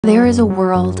There is a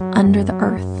world under the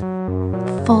earth,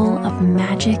 full of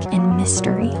magic and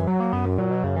mystery.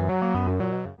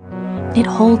 It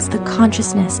holds the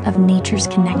consciousness of nature's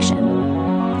connection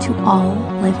to all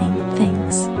living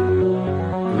things.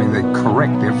 I mean, they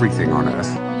correct everything on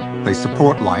Earth. They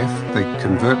support life, they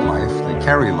convert life, they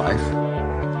carry life.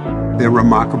 They're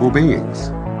remarkable beings.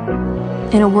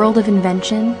 In a world of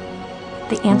invention,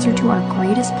 the answer to our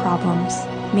greatest problems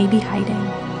may be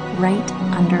hiding right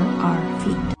under our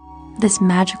feet. This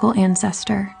magical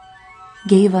ancestor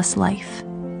gave us life,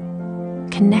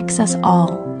 connects us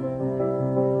all,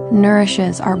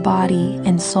 nourishes our body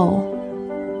and soul.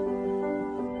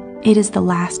 It is the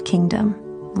last kingdom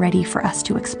ready for us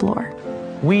to explore.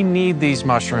 We need these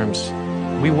mushrooms.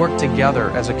 We work together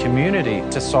as a community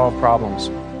to solve problems.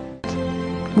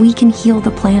 We can heal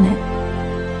the planet.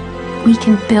 We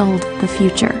can build the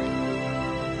future.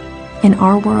 And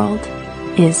our world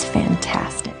is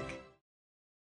fantastic.